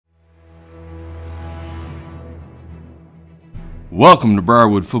Welcome to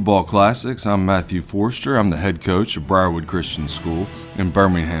Briarwood Football Classics. I'm Matthew Forster. I'm the head coach of Briarwood Christian School in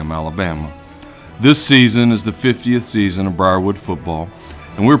Birmingham, Alabama. This season is the 50th season of Briarwood football,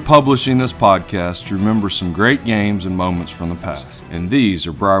 and we're publishing this podcast to remember some great games and moments from the past. And these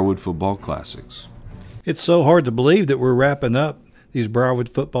are Briarwood Football Classics. It's so hard to believe that we're wrapping up these Briarwood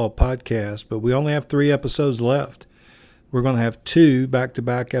football podcasts, but we only have 3 episodes left. We're going to have 2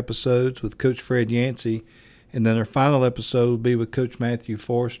 back-to-back episodes with Coach Fred Yancey, and then our final episode will be with Coach Matthew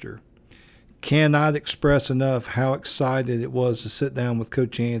Forster. Cannot express enough how excited it was to sit down with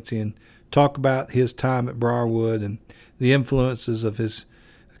Coach Yancey and talk about his time at Briarwood and the influences of his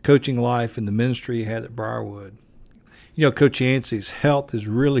coaching life and the ministry he had at Briarwood. You know, Coach Yancey's health is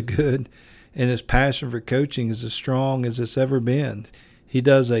really good, and his passion for coaching is as strong as it's ever been. He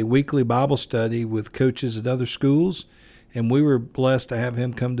does a weekly Bible study with coaches at other schools, and we were blessed to have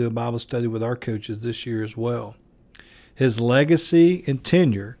him come to a Bible study with our coaches this year as well. His legacy and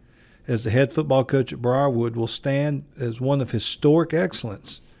tenure as the head football coach at Briarwood will stand as one of historic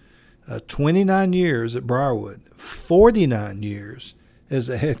excellence. 29 years at Briarwood, 49 years as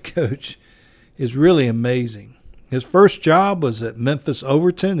a head coach is really amazing. His first job was at Memphis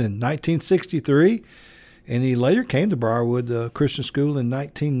Overton in 1963, and he later came to Briarwood Christian School in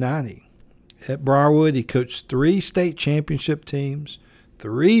 1990. At Briarwood, he coached 3 state championship teams,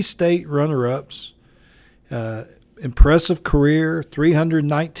 3 state runner-ups, impressive career,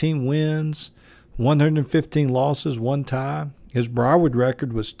 319 wins, 115 losses, 1 tie. His Briarwood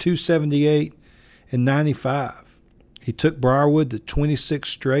record was 278 and 95. He took Briarwood to 26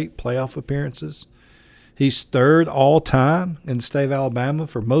 straight playoff appearances. He's 3rd all-time in the state of Alabama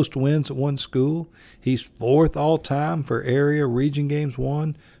for most wins at one school. He's 4th all-time for area region games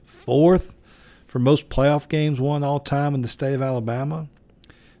won, 4th for most playoff games won all-time in the state of Alabama.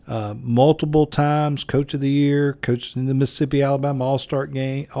 Multiple times Coach of the Year, coached in the Mississippi-Alabama All-Star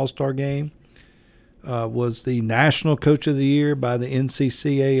game, was the National Coach of the Year by the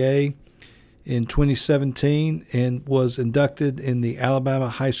NCCAA in 2017 and was inducted in the Alabama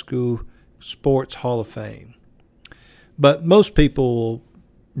High School Sports Hall of Fame. But most people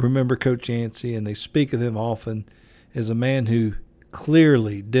remember Coach Yancey, and they speak of him often as a man who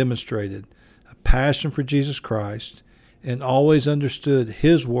clearly demonstrated a passion for Jesus Christ and always understood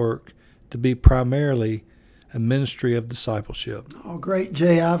his work to be primarily a ministry of discipleship. Oh, great,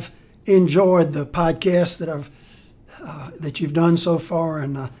 Jay. I've enjoyed the podcast that you've done so far,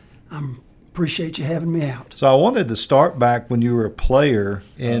 and I appreciate you having me out. So I wanted to start back when you were a player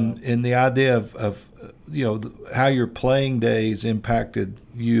and the idea of how your playing days impacted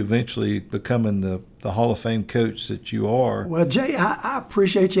you eventually becoming the Hall of Fame coach that you are. Well, Jay, I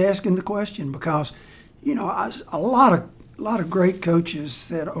appreciate you asking the question because, a lot of great coaches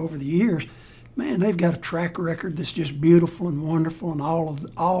that over the years, man, they've got a track record that's just beautiful and wonderful and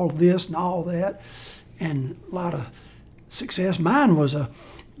all this and all that, and a lot of success. Mine was a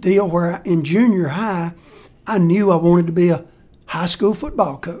deal where in junior high, I knew I wanted to be a high school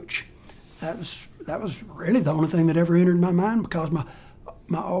football coach. That was really the only thing that ever entered my mind because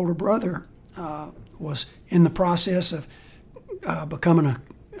my older brother was in the process of becoming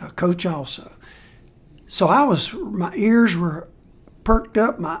a coach also. So my ears were perked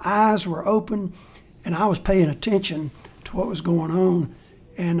up, my eyes were open, and I was paying attention to what was going on.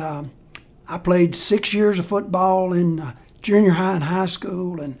 And I played 6 years of football in junior high and high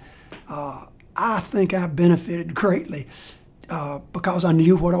school, and I think I benefited greatly because I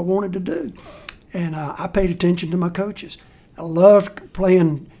knew what I wanted to do. And I paid attention to my coaches. I loved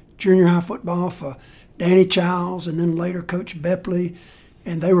playing junior high football for Danny Childs and then later Coach Bepley,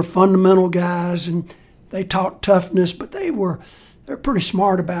 and they were fundamental guys, and they taught toughness, but they're pretty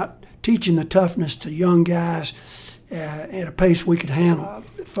smart about teaching the toughness to young guys at a pace we could handle.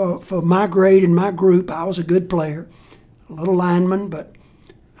 For my grade and my group, I was a good player, a little lineman, but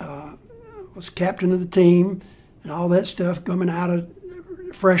was captain of the team and all that stuff coming out of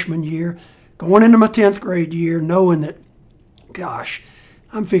freshman year. Going into my 10th grade year, knowing that, gosh,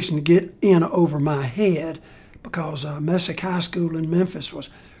 I'm fixing to get in over my head because Messick High School in Memphis was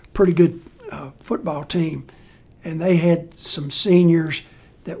a pretty good football team, and they had some seniors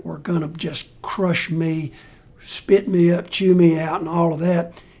that were going to just crush me, spit me up, chew me out, and all of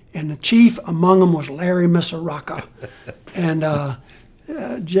that. And the chief among them was Larry Misaraka.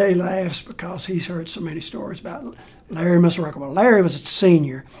 And Jay laughs because he's heard so many stories about Larry Misaraka. Well, Larry was a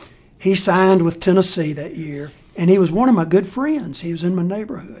senior. He signed with Tennessee that year, and he was one of my good friends. He was in my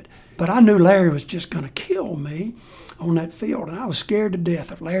neighborhood. But I knew Larry was just going to kill me on that field, and I was scared to death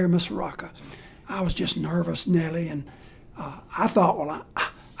of Larry Misaraka. I was just nervous, Nelly, and I thought, well,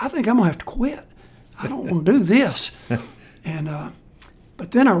 I think I'm going to have to quit. I don't want to do this. And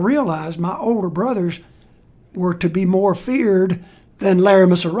but then I realized my older brothers were to be more feared than Larry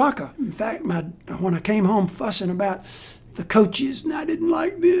Masaraka. In fact, when I came home fussing about the coaches, and I didn't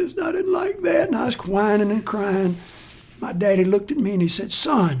like this, and I didn't like that, and I was whining and crying, my daddy looked at me and he said,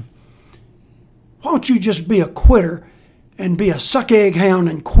 "Son, why don't you just be a quitter and be a suck-egg hound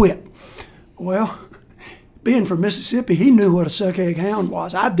and quit?" Well, being from Mississippi, he knew what a suck-egg hound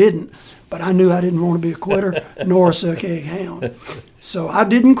was. I didn't, but I knew I didn't want to be a quitter nor a suck-egg hound. So I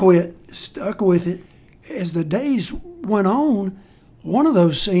didn't quit, stuck with it. As the days went on, one of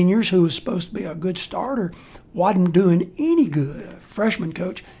those seniors who was supposed to be a good starter wasn't doing any good. A freshman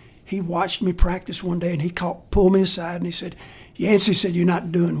coach, he watched me practice one day and he pulled me aside and he said, "Yancey said you're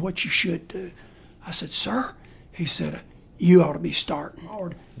not doing what you should do." I said, "Sir?" He said, "You ought to be starting."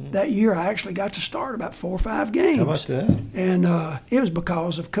 Lord, that year I actually got to start about 4 or 5 games. How about that? And it was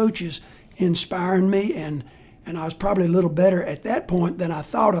because of coaches inspiring me, and I was probably a little better at that point than I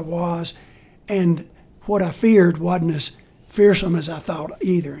thought I was. And what I feared wasn't as fearsome as I thought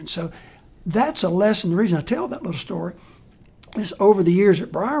either. And so that's a lesson. The reason I tell that little story is over the years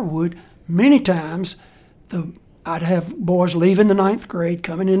at Briarwood, many times I'd have boys leaving the 9th grade,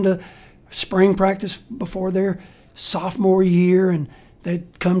 coming into spring practice before their sophomore year, and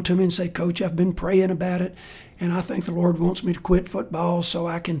they'd come to me and say, "Coach, I've been praying about it, and I think the Lord wants me to quit football so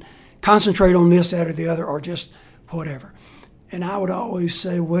I can concentrate on this, that, or the other, or just whatever." And I would always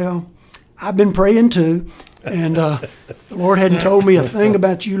say, "Well, I've been praying too, and the Lord hadn't told me a thing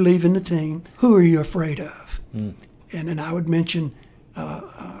about you leaving the team. Who are you afraid of?" And then I would mention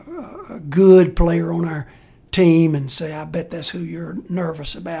a good player on our team and say, "I bet that's who you're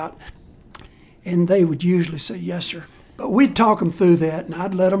nervous about." And they would usually say, "Yes, sir." But we'd talk them through that, and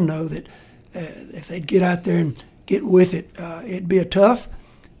I'd let them know that if they'd get out there and get with it, it'd be a tough,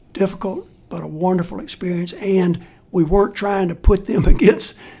 difficult, but a wonderful experience. And we weren't trying to put them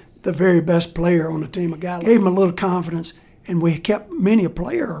against the very best player on the team. A guy gave them a little confidence, and we kept many a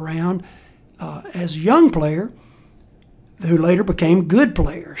player around as a young player who later became good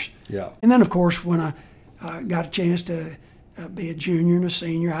players. Yeah. And then, of course, when I got a chance to be a junior and a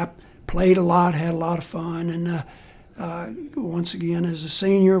senior, I played a lot, had a lot of fun, and once again, as a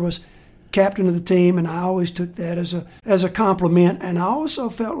senior, was captain of the team, and I always took that as a compliment. And I also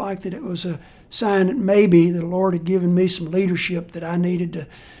felt like that it was a sign that maybe the Lord had given me some leadership that I needed to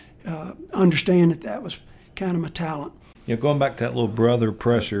understand that was kind of my talent. Going back to that little brother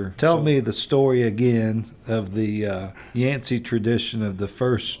pressure, tell me the story again of the Yancey tradition of the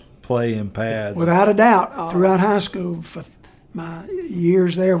first play in pads. Without a doubt, throughout high school, for my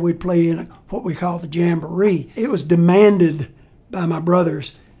years there, we'd play in what we call the jamboree. It was demanded by my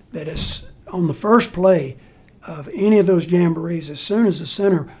brothers that on the first play of any of those jamborees, as soon as the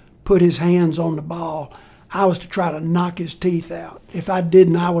center put his hands on the ball, I was to try to knock his teeth out. If I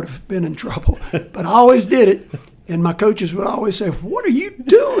didn't, I would have been in trouble. But I always did it, and my coaches would always say, "What are you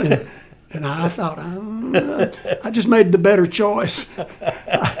doing?" And I thought, I just made the better choice.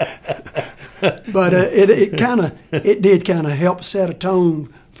 But it did kind of help set a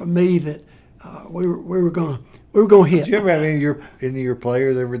tone for me that we were going to hit. Did you ever have any of your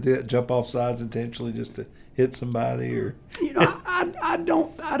players ever jump off sides intentionally just to hit somebody? Or I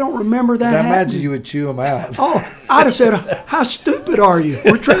don't remember that. I imagine you would chew them out. Oh, I'd have said, "How stupid are you?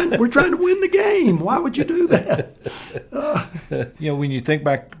 We're trying to win the game. Why would you do that?" When you think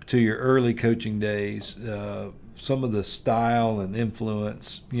back to your early coaching days, some of the style and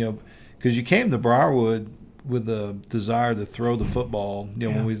influence, because you came to Briarwood with a desire to throw the football.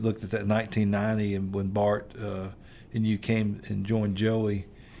 When we looked at that 1990 and when Bart and you came and joined Joey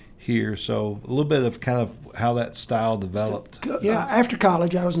here, so a little bit of kind of how that style developed. Yeah, after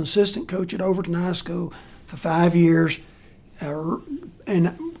college, I was an assistant coach at Overton High School for 5 years,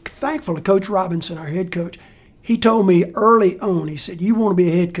 and thankfully, Coach Robinson, our head coach, he told me early on, he said, "You want to be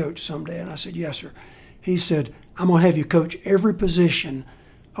a head coach someday?" And I said, "Yes, sir." He said, "I'm going to have you coach every position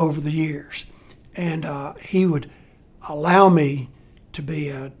over the years." And he would allow me to be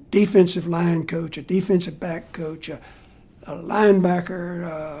a defensive line coach, a defensive back coach, a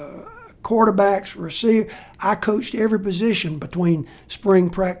linebacker, quarterbacks, receiver. I coached every position between spring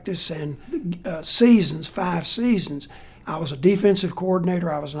practice and seasons, 5 seasons. I was a defensive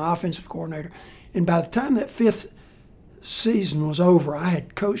coordinator. I was an offensive coordinator. And by the time that 5th season was over, I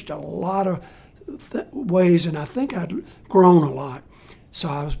had coached a lot of ways, and I think I'd grown a lot. So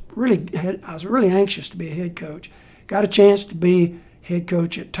I was really anxious to be a head coach. Got a chance to be head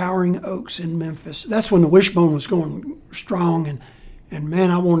coach at Towering Oaks in Memphis. That's when the Wishbone was going strong, and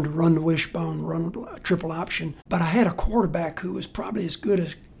man, I wanted to run the Wishbone, run a triple option. But I had a quarterback who was probably as good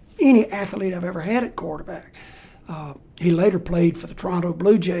as any athlete I've ever had at quarterback. He later played for the Toronto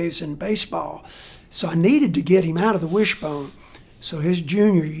Blue Jays in baseball. So I needed to get him out of the wishbone. So his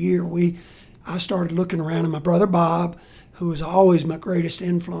junior year, I started looking around, and my brother Bob, who was always my greatest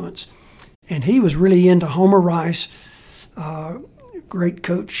influence, and he was really into Homer Rice, great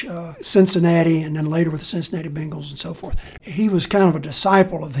coach, Cincinnati, and then later with the Cincinnati Bengals and so forth. He was kind of a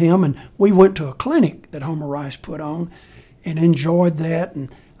disciple of him, and we went to a clinic that Homer Rice put on and enjoyed that.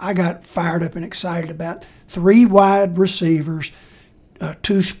 And I got fired up and excited about 3 wide receivers,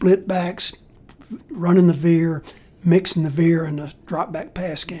 2 split backs, running the veer, mixing the veer, and the drop back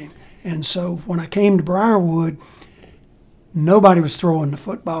pass game. And so when I came to Briarwood, nobody was throwing the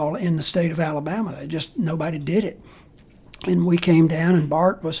football in the state of Alabama. Nobody did it. And we came down, and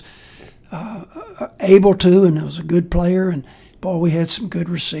Bart was able to, and was a good player. And, boy, we had some good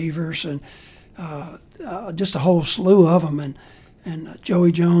receivers, and just a whole slew of them. And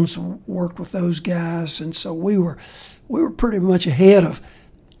Joey Jones worked with those guys. And so we were pretty much ahead of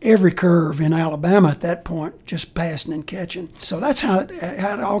every curve in Alabama at that point, just passing and catching. So that's how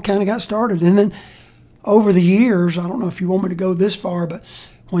it all kind of got started. And then over the years, I don't know if you want me to go this far, but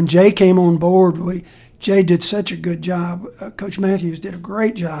when Jay came on board, Jay did such a good job. Coach Matthews did a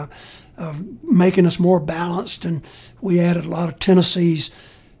great job of making us more balanced, and we added a lot of the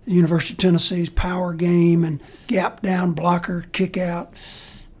University of Tennessee's power game and gap down blocker, kick out.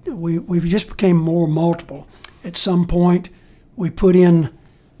 We just became more multiple. At some point, we put in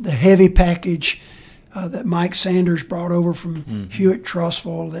the heavy package that Mike Sanders brought over from Hewitt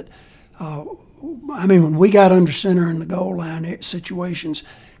Trussville. When we got under center in the goal line situations,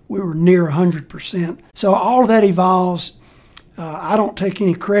 we were near 100%. So all of that evolves. I don't take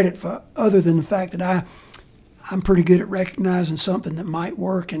any credit for other than the fact that I'm pretty good at recognizing something that might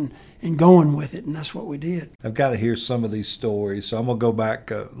work and going with it, and that's what we did. I've got to hear some of these stories, so I'm going to go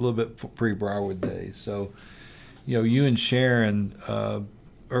back a little bit pre-Briarwood days. So, you and Sharon,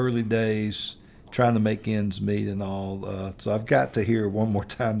 early days, trying to make ends meet and all. So I've got to hear one more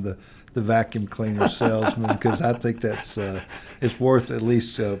time the vacuum cleaner salesman, because I think that's it's worth at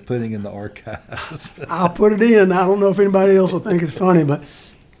least putting in the archives. I'll put it in. I don't know if anybody else will think it's funny, but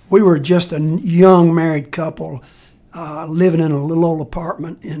we were just a young married couple living in a little old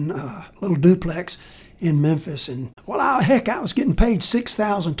apartment in a little duplex in Memphis. And, I was getting paid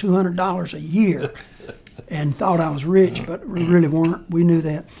 $6,200 a year and thought I was rich, but we really weren't. We knew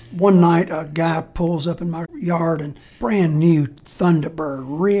that. One night, a guy pulls up in my yard and brand new Thunderbird,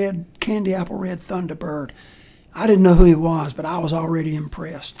 red, candy apple red Thunderbird. I didn't know who he was, but I was already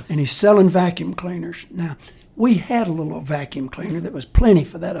impressed. And he's selling vacuum cleaners. Now, we had a little vacuum cleaner that was plenty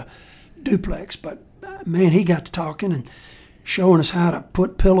for that duplex, but man, he got to talking and showing us how to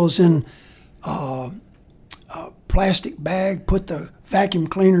put pillows in a plastic bag, put the vacuum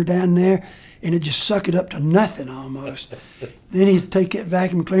cleaner down there, and it just suck it up to nothing almost. Then he'd take that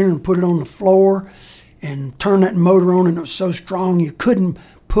vacuum cleaner and put it on the floor and turn that motor on, and it was so strong you couldn't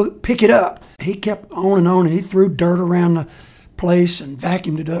pick it up. He kept on, and he threw dirt around the place and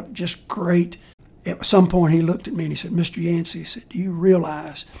vacuumed it up just great. At some point he looked at me and he said, "Mr. Yancey," he said, "do you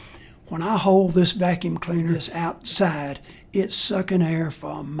realize when I hold this vacuum cleaner that's outside, it's sucking air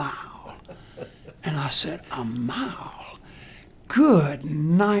for a mile?" And I said, "A mile? Good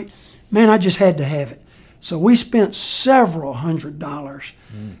night." Man, I just had to have it. So we spent several $100s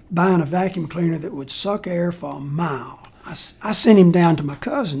buying a vacuum cleaner that would suck air for a mile. I sent him down to my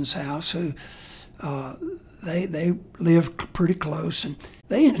cousin's house, who they lived pretty close, and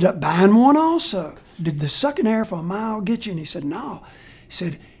they ended up buying one also. "Did the sucking air for a mile get you?" And he said, "No." He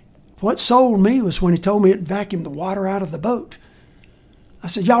said, "What sold me was when he told me it vacuumed the water out of the boat." I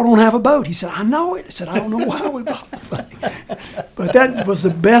said, "Y'all don't have a boat." He said, "I know it." I said, "I don't know why we bought the thing." But that was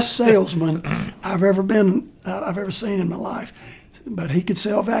the best salesman I've ever seen in my life. But he could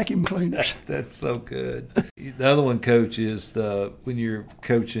sell vacuum cleaners. That's so good. The other one, Coach, is when you're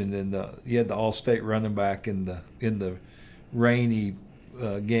coaching and you had the All-State running back in the rainy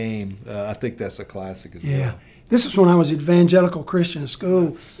game. I think that's a classic as well. This is when I was at Evangelical Christian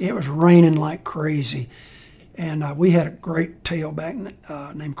School. It was raining like crazy. And we had a great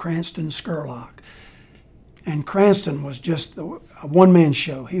tailback named Cranston Scurlock. And Cranston was just a one-man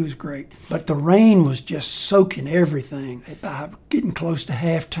show. He was great. But the rain was just soaking everything. Getting close to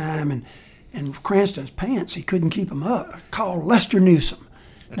halftime, and Cranston's pants, he couldn't keep them up. I called Lester Newsom.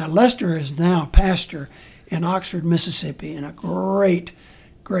 Now, Lester is now a pastor in Oxford, Mississippi, and a great,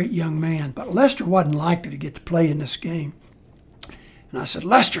 great young man. But Lester wasn't likely to get to play in this game. And I said,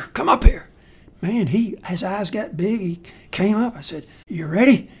 "Lester, come up here." Man, his eyes got big. He came up. I said, "You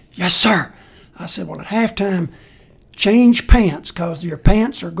ready?" "Yes, sir." I said, "Well, at halftime, change pants, because your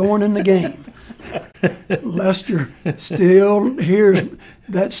pants are going in the game." Lester still hears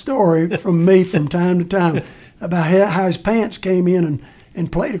that story from me from time to time about how his pants came in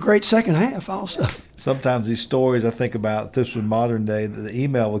and played a great second half also. Sometimes these stories, I think about, if this was modern day, the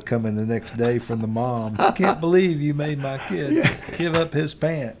email would come in the next day from the mom. I can't believe you made my kid give up his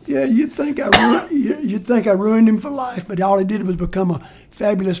pants. Yeah, you'd think I ruined him for life, but all he did was become a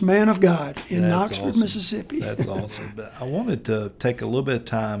fabulous man of God in Oxford, awesome. Mississippi. That's awesome. But I wanted to take a little bit of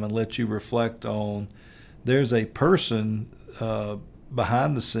time and let you reflect on, there's a person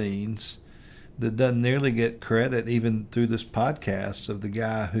behind the scenes that doesn't nearly get credit, even through this podcast, of the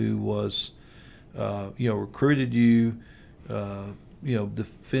guy who was, recruited you,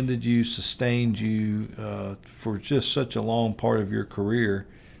 defended you, sustained you for just such a long part of your career.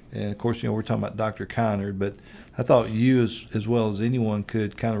 And of course, we're talking about Dr. Kynard, but I thought you, as well as anyone,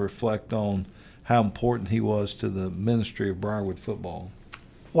 could kind of reflect on how important he was to the ministry of Briarwood football.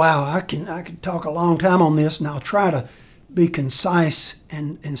 Wow, I could talk a long time on this, and I'll try to be concise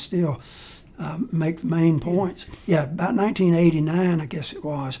and still make the main points. Yeah, about 1989, I guess it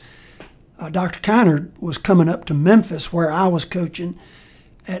was. Dr. Kynard was coming up to Memphis, where I was coaching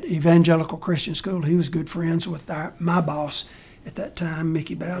at Evangelical Christian School. He was good friends with my boss at that time,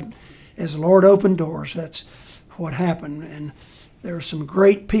 Mickey Bowden. As the Lord opened doors, that's what happened. And there were some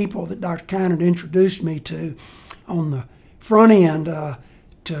great people that Dr. Kynard introduced me to on the front end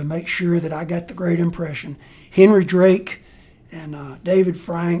to make sure that I got the great impression. Henry Drake and David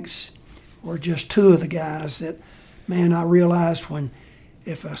Franks were just two of the guys that, man, I realized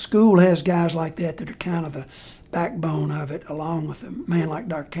if a school has guys like that are kind of the backbone of it, along with a man like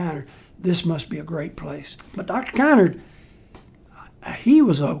Dr. Kynard, this must be a great place. But Dr. Kynard, he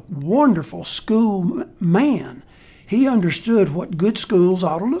was a wonderful school man. He understood what good schools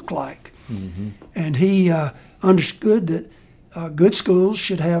ought to look like. Mm-hmm. And he understood that good schools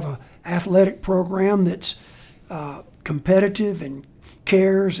should have an athletic program that's competitive and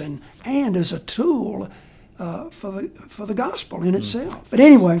cares and is a tool for the gospel in itself. But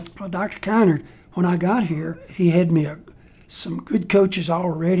anyway, Dr. Kynard, when I got here, he had me some good coaches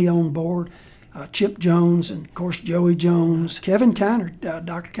already on board. Chip Jones and, of course, Joey Jones, Kevin Kynard,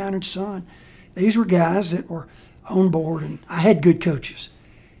 Dr. Kynard's son. These were guys that were on board, and I had good coaches.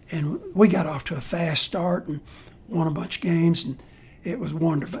 And we got off to a fast start and won a bunch of games, and it was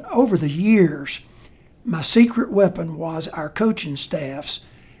wonderful. Over the years, my secret weapon was our coaching staffs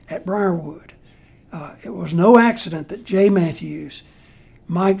at Briarwood. It was no accident that Jay Matthews,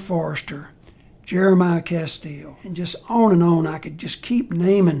 Mike Forrester, Jeremiah Castile, and just on, I could just keep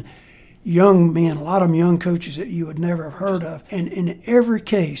naming young men, a lot of them young coaches that you would never have heard of. And in every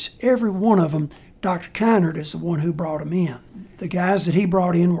case, every one of them, Dr. Kynard is the one who brought them in. The guys that he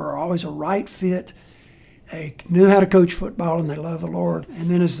brought in were always a right fit. They knew how to coach football, and they loved the Lord. And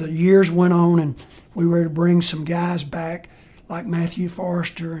then as the years went on and we were able to bring some guys back like Matthew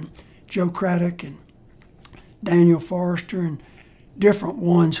Forrester and Joe Craddock and Daniel Forrester and different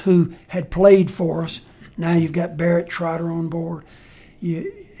ones who had played for us. Now you've got Barrett Trotter on board.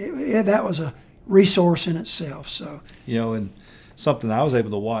 That was a resource in itself. So and something I was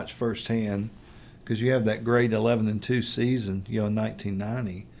able to watch firsthand, because you have that great 11-2 season, in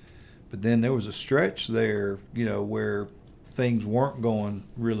 1990, but then there was a stretch there, where things weren't going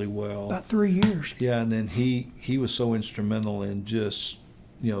really well. About 3 years. Yeah, and then he was so instrumental in just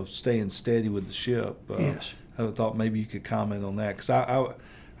staying steady with the ship. Yes. I thought maybe you could comment on that, because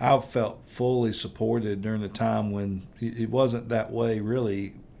I felt fully supported during the time when it wasn't that way,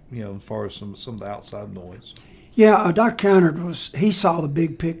 really, as far as some of the outside noise. Yeah, Dr. Kynard he saw the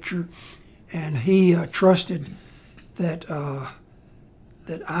big picture, and he trusted that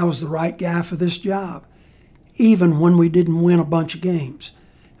I was the right guy for this job, even when we didn't win a bunch of games.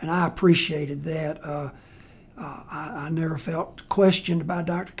 And I appreciated that. I never felt questioned by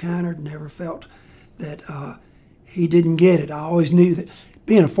Dr. Kynard, never felt that he didn't get it. I always knew that,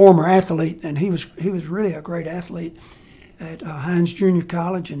 being a former athlete, and he was really a great athlete at Hines Junior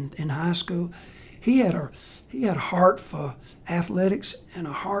College and in high school. He had a heart for athletics and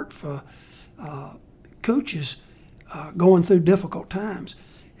a heart for coaches going through difficult times.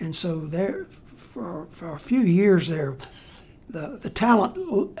 And so there, for a few years there, the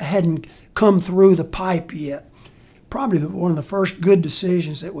talent hadn't come through the pipe yet. Probably one of the first good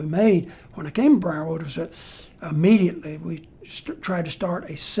decisions that we made when I came to Briarwood was that immediately we tried to start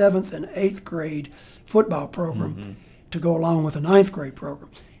a 7th and 8th grade football program to go along with a 9th grade program.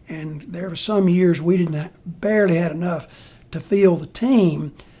 And there were some years we barely had enough to field the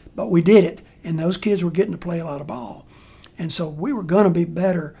team, but we did it, and those kids were getting to play a lot of ball. And so we were going to be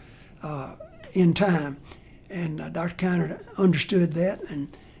better in time. And Dr. Kynard understood that and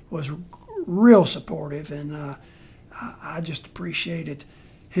was real supportive, and I just appreciated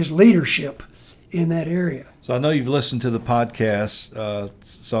his leadership in that area. So I know you've listened to the podcast,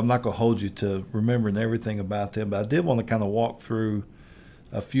 so I'm not going to hold you to remembering everything about them, but I did want to kind of walk through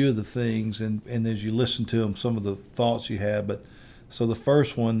a few of the things, and as you listen to them, some of the thoughts you had. But so the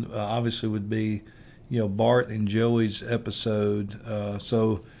first one obviously would be, Bart and Joey's episode.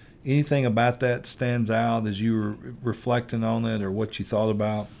 So anything about that stands out as you were reflecting on it, or what you thought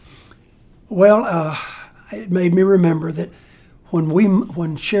about? Well, it made me remember that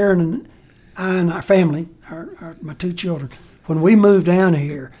when Sharon and I and our family, my two children, when we moved down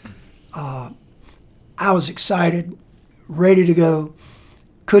here, I was excited, ready to go,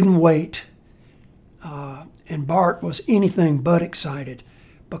 couldn't wait. And Bart was anything but excited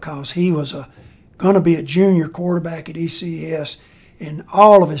because he was going to be a junior quarterback at ECS, and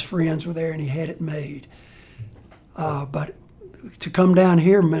all of his friends were there, and he had it made. But to come down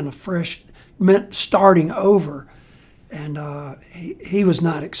here meant starting over, and he was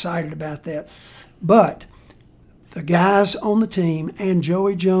not excited about that. But the guys on the team, and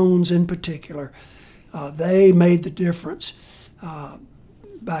Joey Jones in particular, they made the difference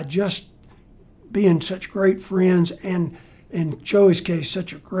by just being such great friends, and in Joey's case,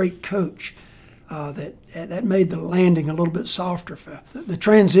 such a great coach, that made the landing a little bit softer. The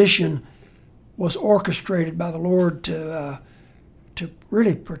transition was orchestrated by the Lord to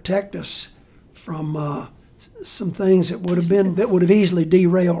really protect us from some things that would have easily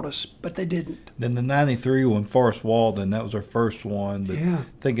derailed us, but they didn't. Then the 93 one, Forrest Walden, that was our first one. But yeah.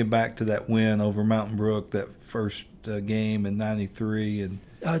 Thinking back to that win over Mountain Brook, that first game in 93, and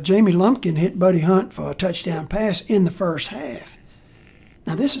Jamie Lumpkin hit Buddy Hunt for a touchdown pass in the first half.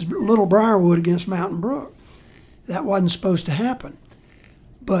 Now this is Little Briarwood against Mountain Brook. That wasn't supposed to happen,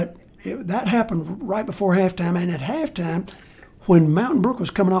 but that happened right before halftime. And at halftime, when Mountain Brook was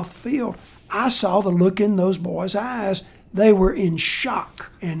coming off the field, I saw the look in those boys' eyes. They were in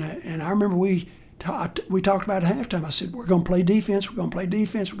shock. And I remember we talked about at halftime. I said, we're going to play defense, we're going to play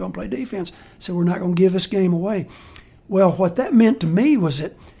defense, we're going to play defense. So we're not going to give this game away. Well, what that meant to me was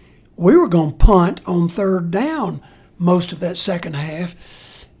that we were going to punt on third down most of that second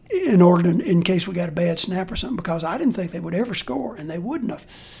half in case we got a bad snap or something, because I didn't think they would ever score, and they wouldn't have.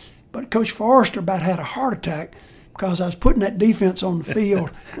 But Coach Forrester about had a heart attack because I was putting that defense on the field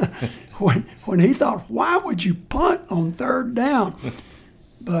when he thought, why would you punt on third down?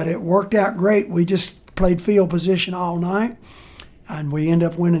 But it worked out great. We just played field position all night, and we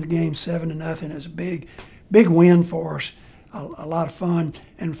ended up winning the game 7-0. It was a big win for us, a lot of fun.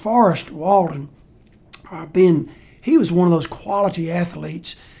 And Forrest Walden, he was one of those quality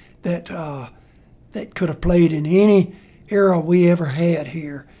athletes that could have played in any era we ever had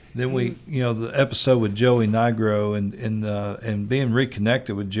here. Then the episode with Joey Nigro and being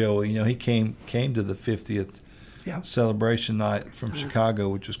reconnected with Joey. He came to the 50th celebration night from Chicago,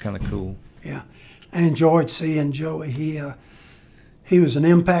 which was kind of cool. Yeah, I enjoyed seeing Joey. He was an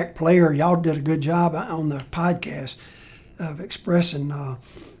impact player. Y'all did a good job on the podcast of expressing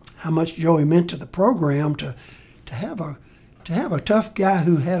how much Joey meant to the program. To have a tough guy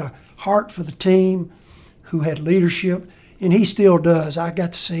who had a heart for the team, who had leadership. And he still does. I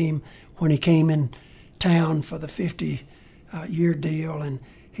got to see him when he came in town for the 50-year deal, and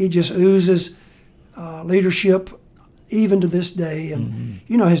he just oozes leadership even to this day. And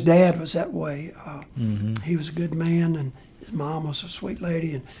his dad was that way. He was a good man, and his mom was a sweet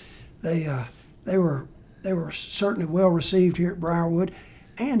lady, and they were certainly well received here at Briarwood.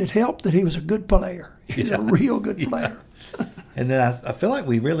 And it helped that he was a good player. He's a real good player. And then I feel like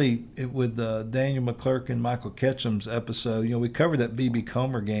we really, with Daniel McClurk and Michael Ketchum's episode, we covered that B.B.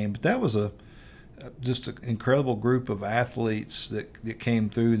 Comer game, but that was just an incredible group of athletes that came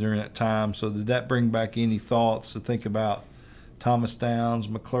through during that time. So did that bring back any thoughts to think about Thomas Downs,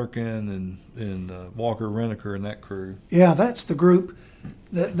 McClurkin, and Walker Reneker and that crew? Yeah, that's the group.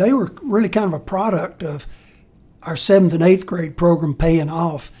 That they were really kind of a product of our 7th and 8th grade program paying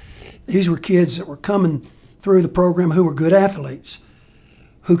off. These were kids that were coming through the program who were good athletes,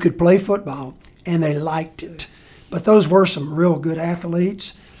 who could play football, and they liked it. But those were some real good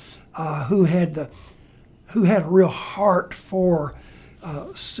athletes who had a real heart for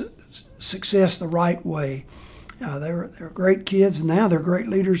success the right way. They were great kids, and now they're great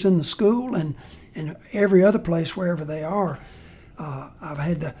leaders in the school and every other place wherever they are. I've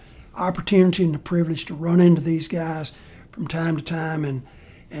had the opportunity and the privilege to run into these guys from time to time, and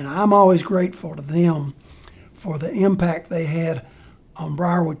I'm always grateful to them for the impact they had on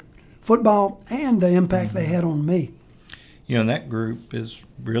Briarwood football and the impact they had on me. And that group is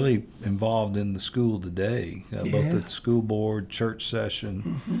really involved in the school today, both at the school board, church session.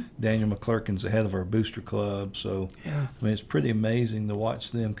 Mm-hmm. Daniel McClurkin's the head of our booster club. So, it's pretty amazing to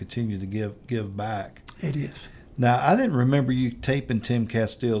watch them continue to give back. It is. Now, I didn't remember you taping Tim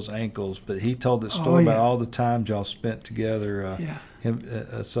Castile's ankles, but he told the story about all the times y'all spent together.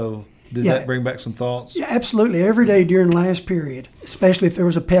 So did that bring back some thoughts? Yeah, absolutely. Every day during last period, especially if there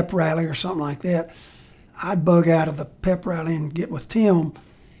was a pep rally or something like that, I'd bug out of the pep rally and get with Tim,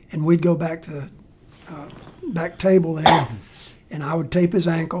 and we'd go back to the back table there, and I would tape his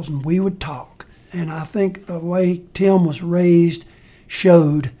ankles, and we would talk. And I think the way Tim was raised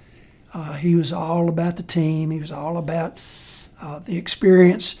showed. He was all about the team. He was all about the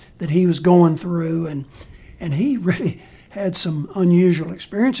experience that he was going through, and he really had some unusual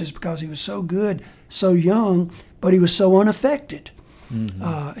experiences because he was so good, so young, but he was so unaffected.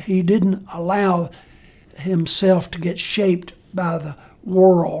 Mm-hmm. He didn't allow himself to get shaped by the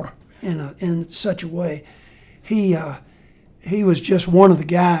world in such a way. He was just one of the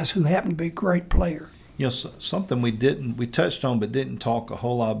guys who happened to be a great player. Something we touched on but didn't talk a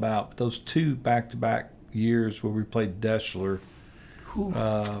whole lot about, those two back-to-back years where we played Deschler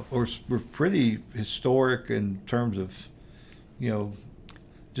were pretty historic in terms of,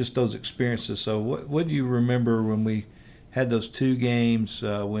 just those experiences. So what do you remember when we had those two games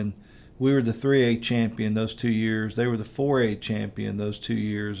when we were the 3A champion those 2 years, they were the 4A champion those 2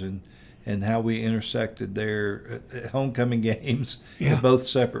 years, and how we intersected there at homecoming games in both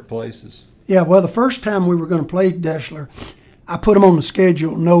separate places? Yeah, well, the first time we were going to play Deschler, I put them on the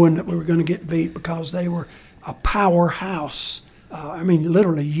schedule knowing that we were going to get beat because they were a powerhouse.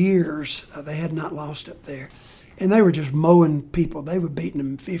 Literally years they had not lost up there. And they were just mowing people. They were beating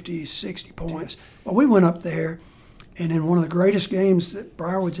them 50, 60 points. Well, we went up there, and in one of the greatest games that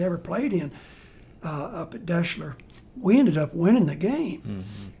Briarwood's ever played in up at Deschler, we ended up winning the game.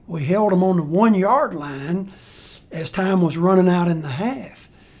 Mm-hmm. We held them on the 1 yard line as time was running out in the half.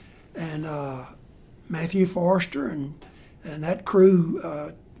 And Matthew Forster and that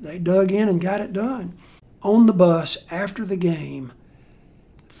crew, they dug in and got it done. On the bus after the game,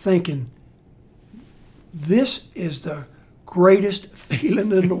 thinking, this is the greatest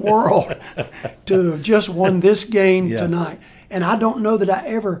feeling in the world to have just won this game tonight. And I don't know that I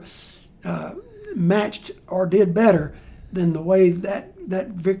ever matched or did better than the way that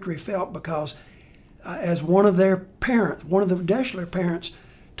victory felt, because as one of their parents, one of the Deschler parents,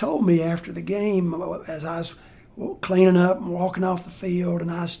 told me after the game, as I was cleaning up and walking off the field,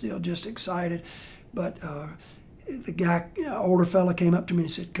 and I was still just excited. But the guy, older fella, came up to me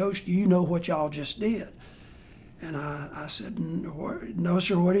and said, "Coach, do you know what y'all just did?" And I said, "No,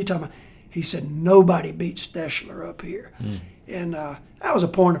 sir, what are you talking about?" He said, "Nobody beats Deschler up here." Mm. And that was a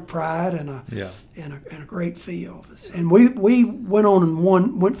point of pride and a great feel. And we went on and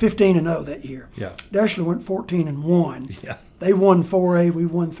went 15-0 that year. Yeah. Deschler went 14-1. Yeah. They won 4A, we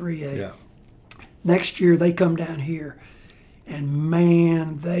won 3A. Yeah. Next year they come down here, and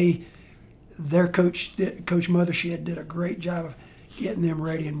man, their coach Mothershed did a great job of getting them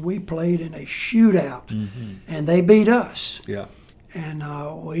ready, and we played in a shootout, and they beat us. Yeah. And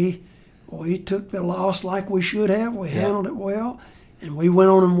we took the loss like we should have. We handled it well, and we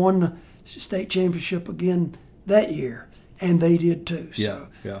went on and won the state championship again that year, and they did too. So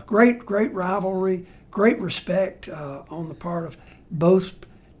great rivalry, great respect on the part of both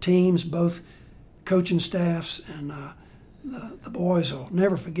teams, both coaching staffs, and the boys will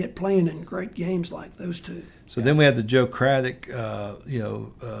never forget playing in great games like those two. So then we had the Joe Craddock,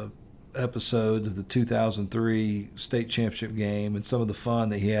 episode of the 2003 state championship game, and some of the fun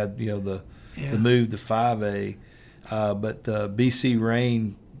that he had, the move to 5A, but the BC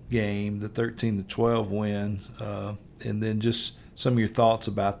Rain game, the 13-12 win, and then just some of your thoughts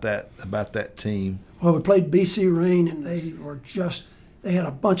about that team. Well, we played BC Rain, and they had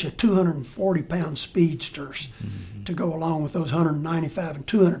a bunch of 240-pound speedsters to go along with those 195 and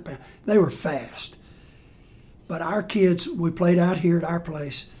 200 pounds. They were fast. But our kids, we played out here at our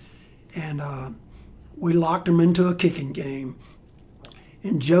place, and we locked them into a kicking game.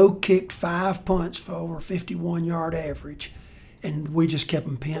 And Joe kicked 5 punts for over 51-yard average, and we just kept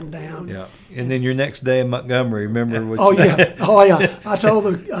them pinned down. Yeah. And then your next day in Montgomery, remember? Oh yeah. I told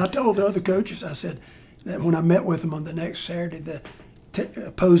the other coaches, I said that when I met with them on the next Saturday, the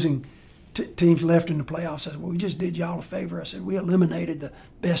opposing teams left in the playoffs. I said, "Well, we just did y'all a favor." I said, "We eliminated the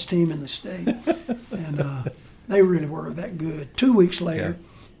best team in the state," and they really were that good. 2 weeks later,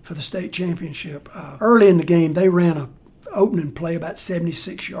 for the state championship, early in the game, they ran a opening play about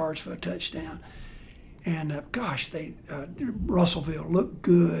 76 yards for a touchdown. And Russellville looked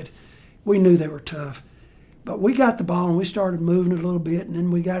good. We knew they were tough. But we got the ball and we started moving it a little bit, and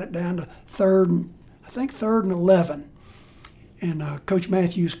then we got it down to third and 11. And Coach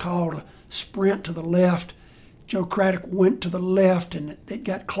Matthews called a sprint to the left. Joe Craddock went to the left, and it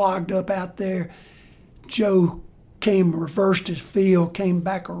got clogged up out there. Joe reversed his field, came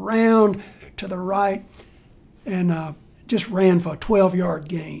back around to the right, and just ran for a 12-yard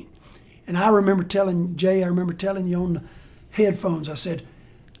gain. And I remember telling Jay, you on the headphones, I said,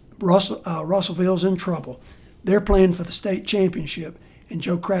 Russellville's in trouble. They're playing for the state championship, and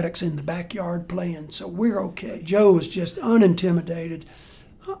Joe Craddock's in the backyard playing, so we're okay. Joe was just unintimidated.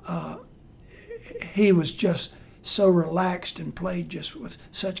 He was just so relaxed and played just with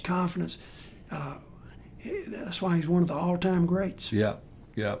such confidence. That's why he's one of the all-time greats. Yeah.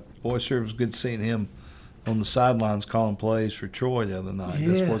 Boy, sure was good seeing him on the sidelines calling plays for Troy the other night. Yes.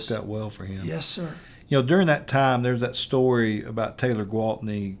 This worked out well for him. Yes, sir. During that time, there's that story about Taylor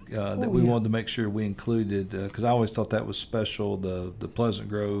Gwaltney that we wanted to make sure we included because I always thought that was special, the Pleasant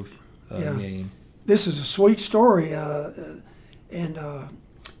Grove game. This is a sweet story, and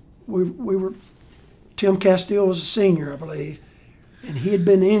we were. Tim Castile was a senior, I believe, and he had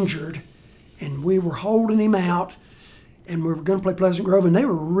been injured, and we were holding him out, and we were going to play Pleasant Grove, and they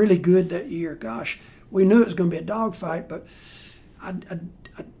were really good that year. Gosh, we knew it was going to be a dogfight, but I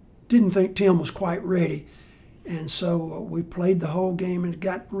didn't think Tim was quite ready. And so we played the whole game, and it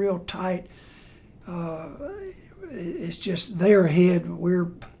got real tight. It's just they're ahead,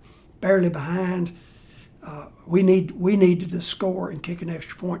 we're barely behind. We needed to score and kick an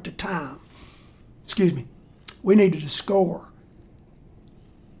extra point to time. We needed to score.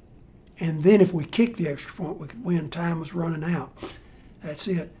 And then if we kicked the extra point, we could win. Time was running out. That's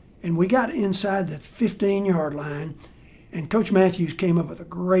it. And we got inside the 15-yard line, and Coach Matthews came up with a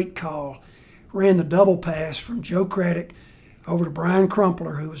great call. Ran the double pass from Joe Craddock over to Brian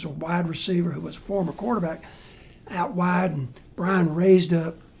Crumpler, who was a wide receiver, who was a former quarterback, out wide, and Brian raised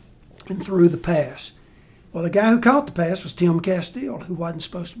up and threw the pass. Well, the guy who caught the pass was Tim Castile, who wasn't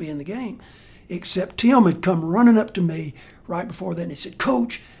supposed to be in the game, except Tim had come running up to me right before that, and he said,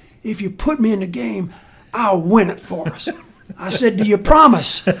 "Coach, if you put me in the game, I'll win it for us." I said, "Do you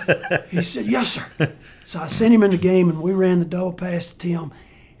promise?" He said, "Yes, sir." So I sent him in the game, and we ran the double pass to Tim.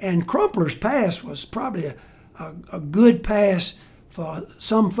 And Crumpler's pass was probably a good pass for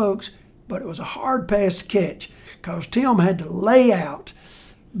some folks, but it was a hard pass to catch because Tim had to lay out,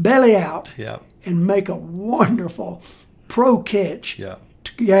 belly out, and make a wonderful pro catch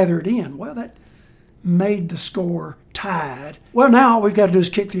to gather it in. Well, that made the score tied. Well, now all we've got to do is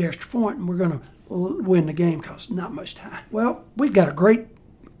kick the extra point, and we're going to win the game because not much time. Well, we've got a great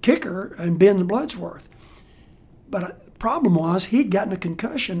kicker in Ben Bloodsworth. But the problem was he'd gotten a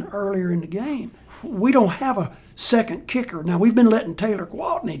concussion earlier in the game. We don't have a second kicker. Now, we've been letting Taylor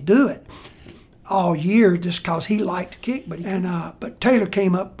Gwaltney do it all year just because he liked to kick. But Taylor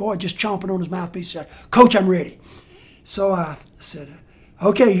came up, boy, just chomping on his mouthpiece, said, "Coach, I'm ready." So I said,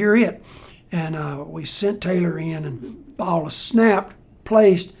 "Okay, you're it." And we sent Taylor in, and ball is snapped,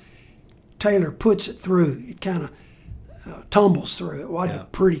 placed. Taylor puts it through. It kind of tumbles through. It wasn't a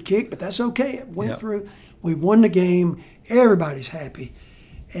pretty kick, but that's okay. It went through. We won the game. Everybody's happy.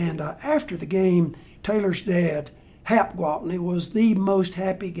 And after the game, Taylor's dad, Hap Gwaltney, was the most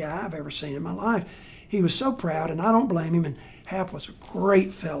happy guy I've ever seen in my life. He was so proud, and I don't blame him. And Hap was a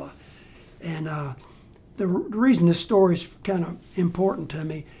great fella. And the reason this story is kind of important to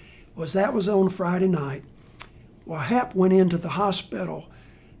me was that was on Friday night. Well, Hap went into the hospital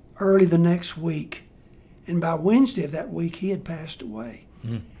early the next week, and by Wednesday of that week, he had passed away.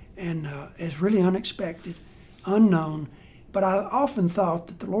 And it's really unexpected, unknown, but I often thought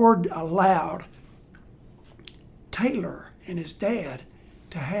that the Lord allowed Taylor and his dad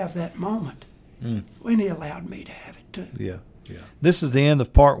to have that moment when he allowed me to have it too. Yeah. This is the end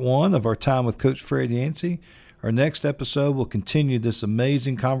of part one of our time with Coach Fred Yancey. Our next episode will continue this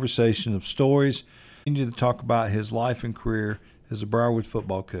amazing conversation of stories, continue to talk about his life and career as a Briarwood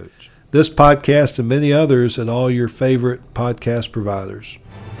football coach. This podcast and many others at all your favorite podcast providers.